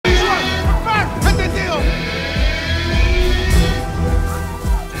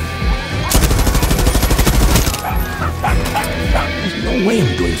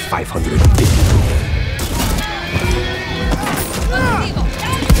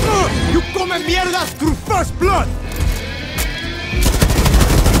mierdas through first blood!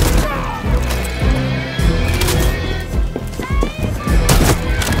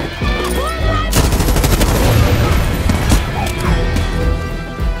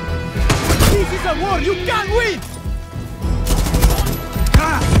 This is a war you can't win!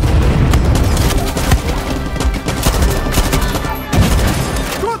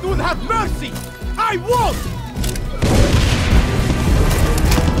 God would have mercy! I won't!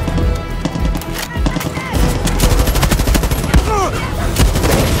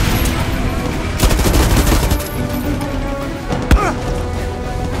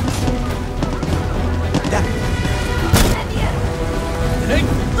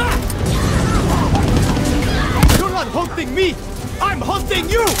 You're not hunting me! I'm hunting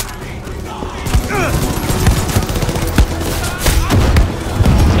you!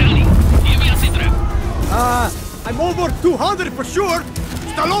 I'm over 200 for sure!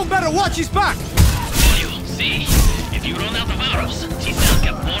 Stallone better watch his back! See, if you run out of arrows, Giselle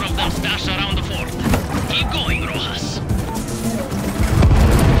kept more of them stashed around the fort. Keep going, Rojas.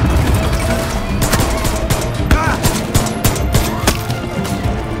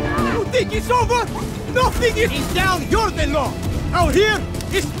 You think it's over? Nothing is... He's down, you're the law! Out here,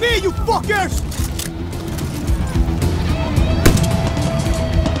 it's me, you fuckers!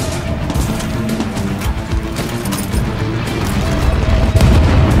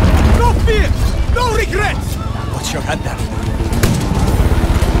 No fear! No regrets! What's your head down?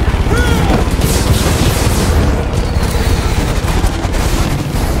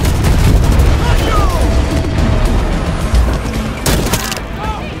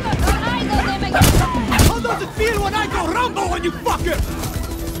 How does it feel when I go Rambo on you fucker?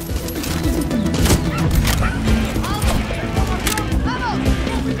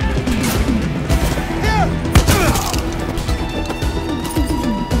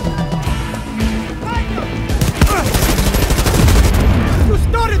 You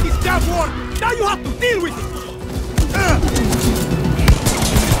started this damn war! Now you have to deal with it!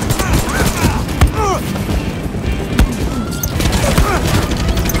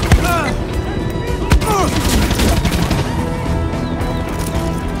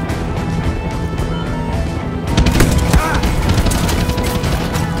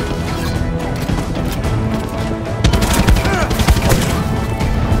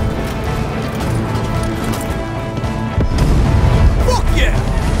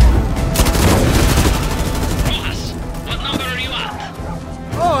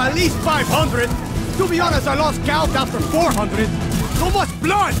 At least 500! To be honest, I lost count after 400! So much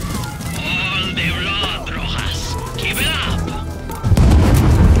blood! All the blood, Rojas. Keep it up!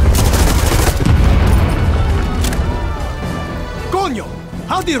 Coño!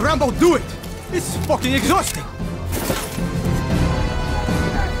 How did Rambo do it? This is fucking exhausting!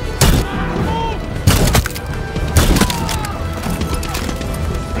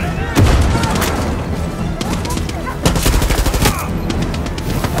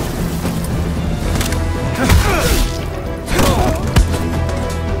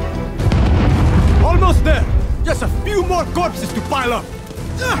 Almost there! Just a few more corpses to pile up!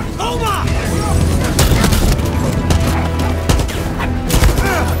 Oma!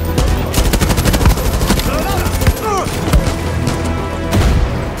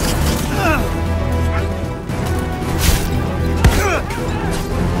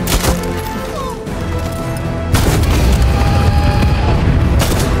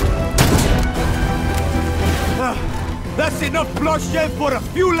 That's enough bloodshed for a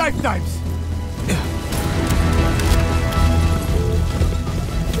few lifetimes!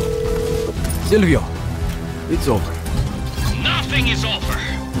 Silvio, it's over. Nothing is over.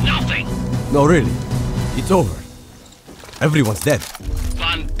 Nothing. No, really. It's over. Everyone's dead.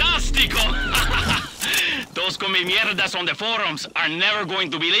 Fantastico! Those come mierdas on the forums are never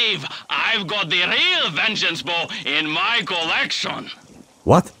going to believe I've got the real vengeance bow in my collection.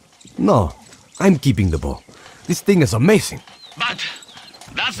 What? No, I'm keeping the bow. This thing is amazing. But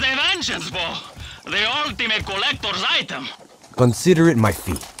that's the vengeance bow. The ultimate collector's item. Consider it my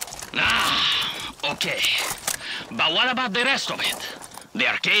fee. Okay. But what about the rest of it? The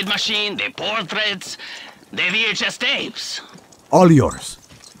arcade machine, the portraits, the VHS tapes? All yours.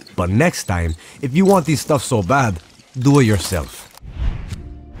 But next time, if you want this stuff so bad, do it yourself.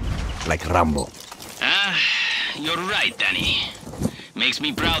 Like Rambo. You're right, Danny. Makes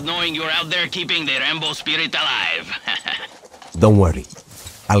me proud knowing you're out there keeping the Rambo spirit alive. Don't worry.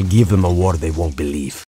 I'll give them a war they won't believe.